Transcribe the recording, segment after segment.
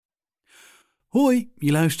Hoi,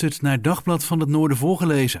 je luistert naar Dagblad van het Noorden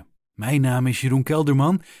voorgelezen. Mijn naam is Jeroen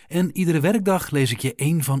Kelderman en iedere werkdag lees ik je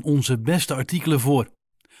een van onze beste artikelen voor.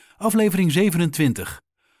 Aflevering 27.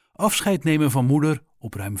 Afscheid nemen van moeder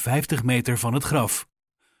op ruim 50 meter van het graf.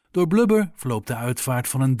 Door blubber verloopt de uitvaart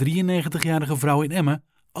van een 93-jarige vrouw in Emmen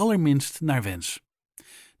allerminst naar wens.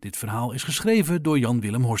 Dit verhaal is geschreven door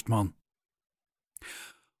Jan-Willem Horstman.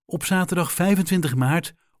 Op zaterdag 25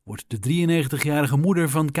 maart wordt de 93-jarige moeder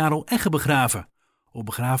van Karel Egge begraven, op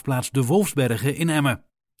begraafplaats de Wolfsbergen in Emmen.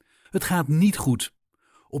 Het gaat niet goed.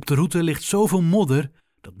 Op de route ligt zoveel modder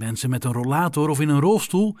dat mensen met een rollator of in een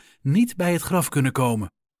rolstoel niet bij het graf kunnen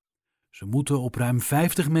komen. Ze moeten op ruim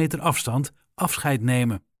 50 meter afstand afscheid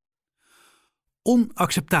nemen.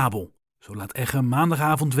 Onacceptabel, zo laat Egge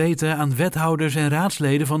maandagavond weten aan wethouders en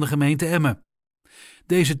raadsleden van de gemeente Emmen.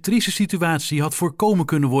 Deze trieste situatie had voorkomen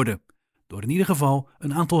kunnen worden, door in ieder geval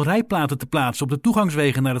een aantal rijplaten te plaatsen op de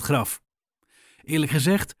toegangswegen naar het graf. Eerlijk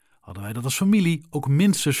gezegd hadden wij dat als familie ook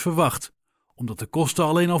minstens verwacht, omdat de kosten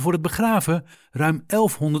alleen al voor het begraven ruim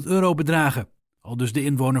 €1100 bedragen, aldus de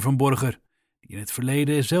inwoner van Borger, die in het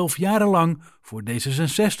verleden zelf jarenlang voor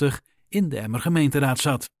D66 in de Emmer gemeenteraad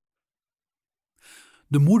zat.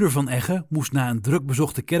 De moeder van Egge moest na een druk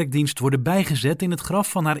bezochte kerkdienst worden bijgezet in het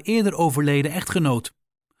graf van haar eerder overleden echtgenoot.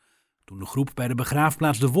 Toen de groep bij de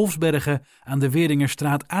begraafplaats de Wolfsbergen aan de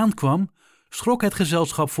Weeringerstraat aankwam, schrok het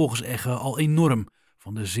gezelschap volgens Egge al enorm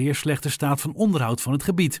van de zeer slechte staat van onderhoud van het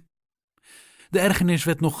gebied. De ergernis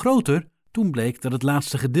werd nog groter toen bleek dat het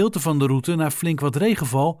laatste gedeelte van de route na flink wat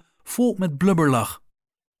regenval vol met blubber lag.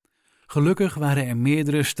 Gelukkig waren er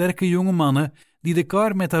meerdere sterke jonge mannen die de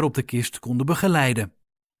kar met daarop de kist konden begeleiden.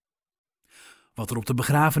 Wat er op de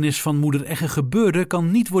begrafenis van moeder Egge gebeurde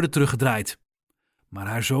kan niet worden teruggedraaid. Maar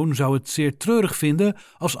haar zoon zou het zeer treurig vinden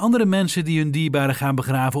als andere mensen die hun dierbaren gaan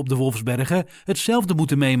begraven op de Wolfsbergen hetzelfde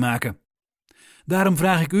moeten meemaken. Daarom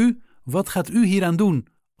vraag ik u, wat gaat u hieraan doen?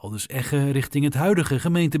 Aldus Egge richting het huidige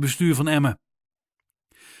gemeentebestuur van Emmen.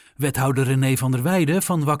 Wethouder René van der Weijden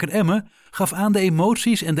van Wakker Emmen gaf aan de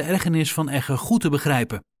emoties en de ergernis van Egge goed te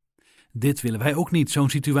begrijpen. Dit willen wij ook niet, zo'n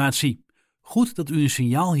situatie. Goed dat u een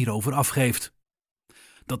signaal hierover afgeeft.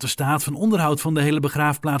 Dat de staat van onderhoud van de hele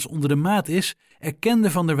begraafplaats onder de maat is,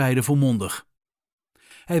 erkende Van der Weijden volmondig.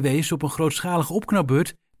 Hij wees op een grootschalige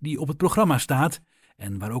opknapbeurt die op het programma staat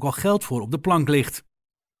en waar ook al geld voor op de plank ligt.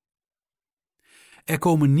 Er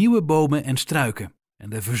komen nieuwe bomen en struiken en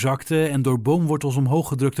de verzakte en door boomwortels omhoog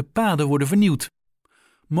gedrukte paden worden vernieuwd.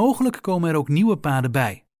 Mogelijk komen er ook nieuwe paden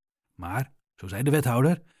bij. Maar, zo zei de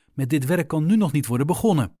wethouder, met dit werk kan nu nog niet worden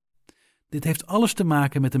begonnen. Dit heeft alles te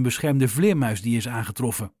maken met een beschermde vleermuis die is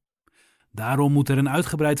aangetroffen. Daarom moet er een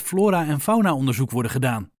uitgebreid flora- en fauna-onderzoek worden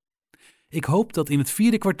gedaan. Ik hoop dat in het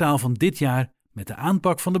 4e kwartaal van dit jaar met de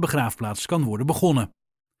aanpak van de begraafplaats kan worden begonnen.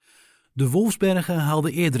 De Wolfsbergen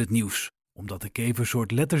haalde eerder het nieuws, omdat de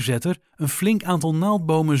keversoort letterzetter een flink aantal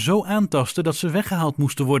naaldbomen zo aantastte dat ze weggehaald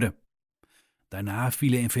moesten worden. Daarna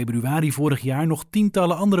vielen in februari vorig jaar nog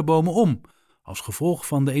tientallen andere bomen om, als gevolg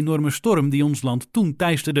van de enorme storm die ons land toen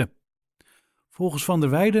teisterde. Volgens Van der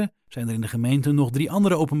Weijden zijn er in de gemeente nog 3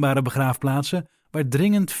 andere openbare begraafplaatsen waar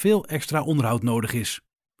dringend veel extra onderhoud nodig is.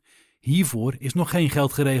 Hiervoor is nog geen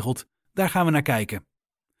geld geregeld, daar gaan we naar kijken.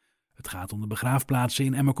 Het gaat om de begraafplaatsen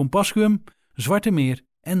in Emmen-Compascuum, Zwarte Meer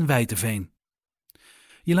en Wijteveen.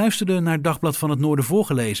 Je luisterde naar Dagblad van het Noorden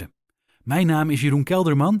voorgelezen. Mijn naam is Jeroen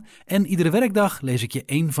Kelderman en iedere werkdag lees ik je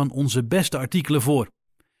een van onze beste artikelen voor.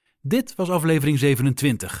 Dit was aflevering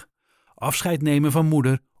 27. Afscheid nemen van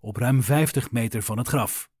moeder op ruim 50 meter van het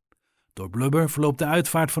graf. Door blubber verloopt de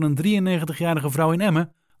uitvaart van een 93-jarige vrouw in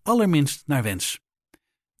Emmen allerminst naar wens.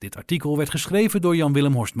 Dit artikel werd geschreven door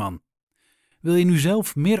Jan-Willem Horstman. Wil je nu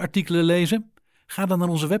zelf meer artikelen lezen? Ga dan naar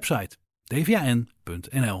onze website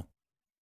dvan.nl.